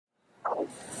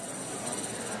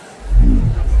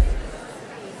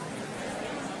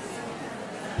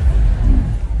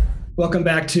Welcome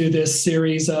back to this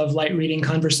series of light reading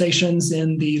conversations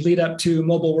in the lead up to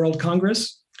Mobile World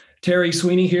Congress. Terry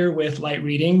Sweeney here with Light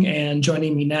Reading, and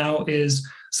joining me now is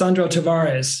Sandro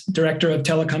Tavares, Director of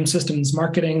Telecom Systems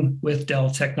Marketing with Dell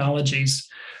Technologies.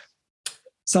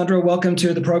 Sandro, welcome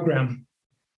to the program.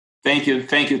 Thank you,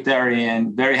 Terry,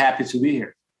 and very happy to be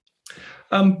here.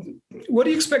 What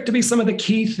do you expect to be some of the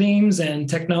key themes and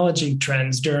technology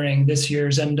trends during this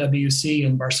year's MWC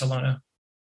in Barcelona?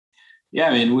 Yeah,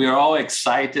 I mean, we are all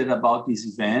excited about this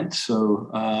event.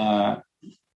 So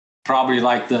probably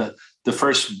like the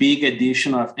first big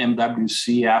edition of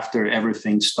MWC after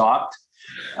everything stopped.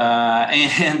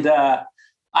 I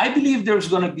believe there's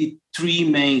going to be three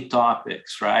main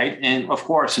topics, right? And of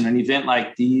course, in an event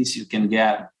like this, you can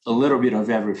get a little bit of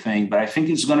everything, but I think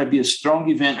it's going to be a strong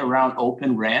event around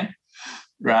Open RAN,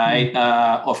 right?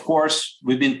 Of course,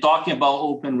 we've been talking about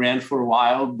Open RAN for a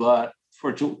while, but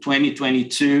for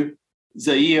 2022, it's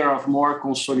a year of more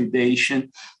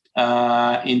consolidation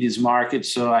in this market.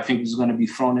 So I think it's going to be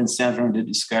front and center in the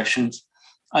discussions.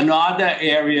 Another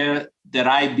area that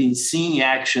I've been seeing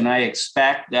action, I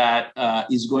expect that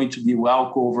is going to be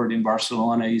well covered in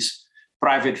Barcelona is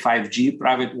private 5G,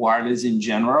 private wireless in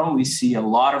general. We see a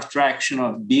lot of traction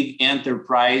of big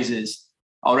enterprises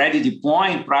already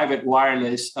deploying private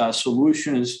wireless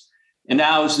solutions. And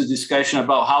now is the discussion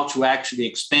about how to actually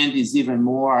expand this even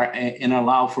more and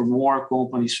allow for more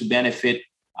companies to benefit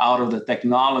out of the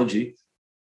technology.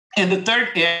 And the third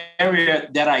area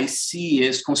that I see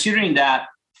is considering that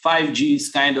 5G is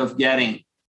kind of getting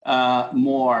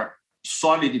more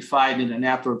solidified in the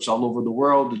networks all over the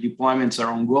world. The deployments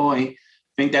are ongoing. I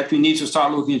think that we need to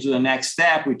start looking into the next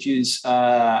step, which is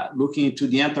looking into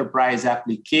the enterprise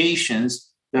applications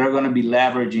that are going to be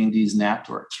leveraging these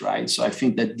networks, right? So I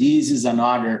think that this is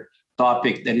another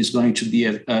topic that is going to be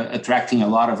attracting a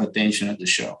lot of attention at the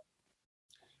show.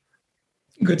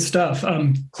 Good stuff.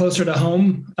 Closer to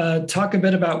home, talk a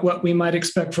bit about what we might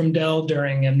expect from Dell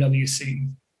during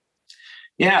MWC.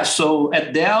 Yeah, so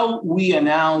at Dell, we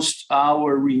announced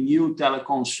our renewed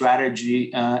telecom strategy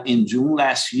in June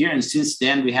last year, and since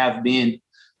then we have been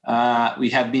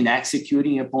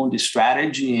executing upon the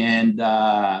strategy and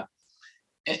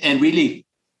really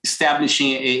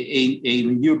establishing a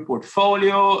renewed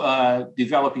portfolio,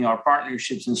 developing our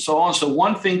partnerships and so on. So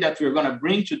one thing that we're going to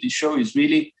bring to the show is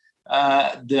really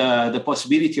the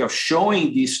possibility of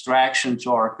showing this traction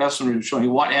to our customers,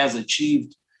 showing what has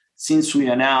achieved since we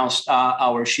announced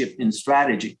our shift in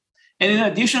strategy. And in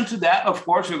addition to that, of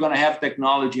course, we're going to have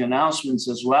technology announcements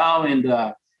as well in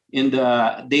the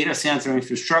data center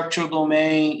infrastructure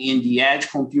domain, in the edge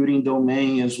computing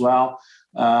domain as well,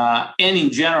 and in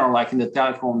general, like in the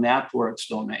telecom networks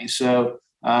domain. So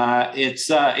it's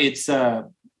a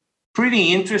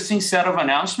pretty interesting set of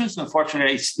announcements.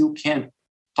 Unfortunately, I still can't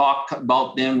talk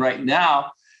about them right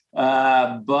now.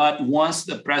 But once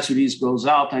the press release goes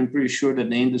out, I'm pretty sure that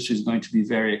the industry is going to be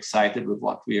very excited with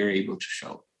what we are able to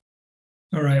show.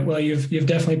 All right. Well, you've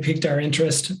definitely piqued our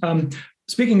interest.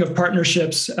 Speaking of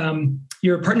partnerships,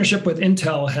 your partnership with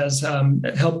Intel has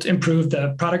helped improve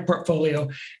the product portfolio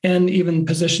and even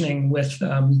positioning with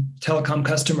telecom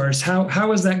customers.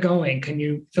 How is that going? Can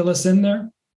you fill us in there?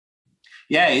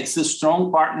 Yeah, it's a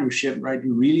strong partnership, right?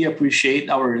 We really appreciate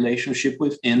our relationship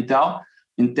with Intel.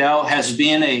 Intel has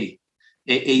been a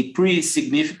pretty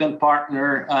significant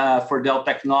partner for Dell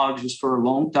Technologies for a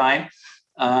long time.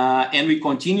 And we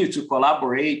continue to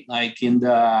collaborate, like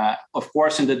of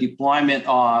course, in the deployment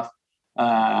of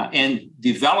and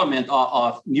development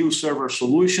of new server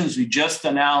solutions. We just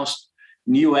announced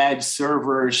new edge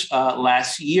servers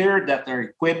last year that are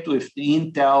equipped with the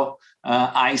Intel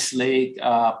Ice Lake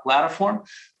platform.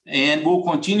 And we'll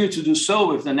continue to do so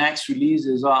with the next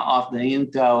releases of the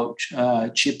Intel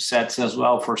chipsets as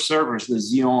well for servers, the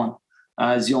Xeon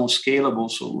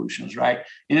scalable solutions, right?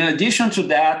 And in addition to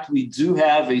that, we do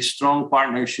have a strong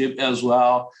partnership as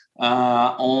well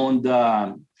on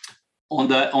the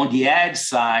edge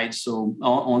side, so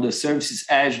on the services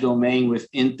edge domain with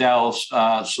Intel's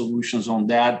solutions on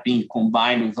that being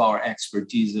combined with our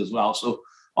expertise as well. So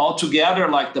altogether,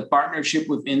 like the partnership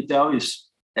with Intel is,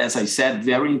 as I said,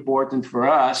 very important for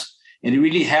us, and it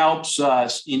really helps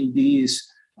us in this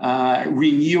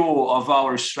renewal of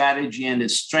our strategy and the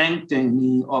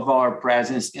strengthening of our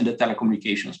presence in the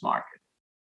telecommunications market.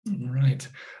 All right.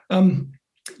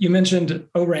 You mentioned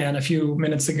ORAN a few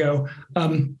minutes ago.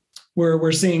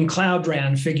 We're seeing Cloud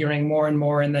RAN figuring more and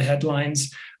more in the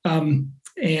headlines.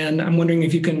 And I'm wondering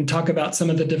if you can talk about some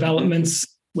of the developments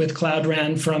with Cloud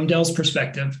RAN from Dell's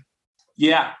perspective.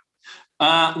 Yeah.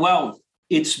 Well,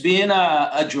 It's been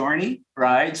a journey,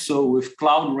 right? So with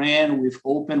Cloud RAN, with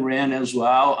Open RAN as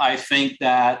well, I think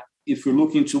that if we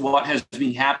look into what has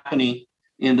been happening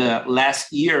in the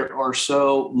last year or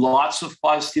so, lots of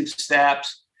positive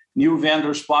steps, new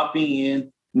vendors popping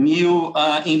in, new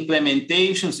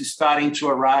implementations starting to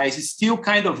arise. It's still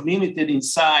kind of limited in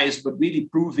size, but really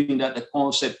proving that the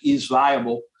concept is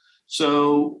viable.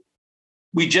 So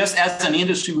we just, as an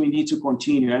industry, we need to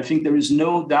continue. I think there is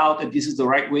no doubt that this is the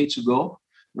right way to go,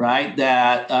 right?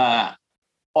 That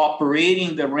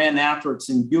operating the RAN networks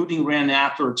and building RAN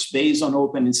networks based on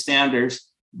open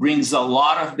standards brings a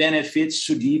lot of benefits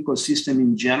to the ecosystem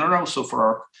in general. So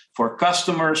for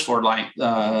customers, for like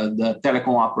the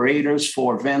telecom operators,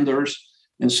 for vendors,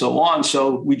 and so on.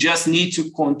 So we just need to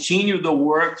continue the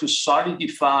work to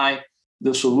solidify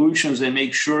the solutions and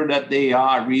make sure that they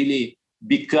are really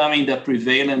becoming the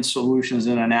prevalent solutions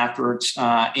in the networks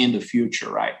in the future,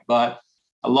 right? But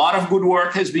a lot of good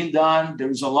work has been done.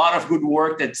 There's a lot of good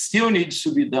work that still needs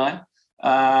to be done.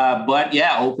 But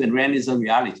yeah, Open RAN is a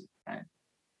reality.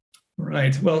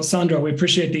 Right. Well, Sandro, we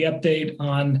appreciate the update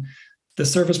on the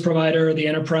service provider, the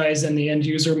enterprise, and the end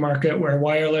user market where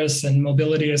wireless and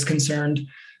mobility is concerned.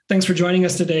 Thanks for joining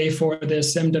us today for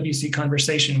this MWC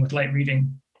conversation with Light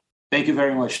Reading. Thank you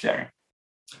very much, Terry.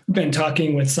 We've been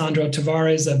talking with Sandro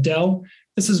Tavares of Dell.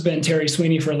 This has been Terry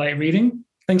Sweeney for Light Reading.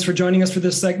 Thanks for joining us for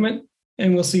this segment,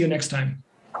 and we'll see you next time.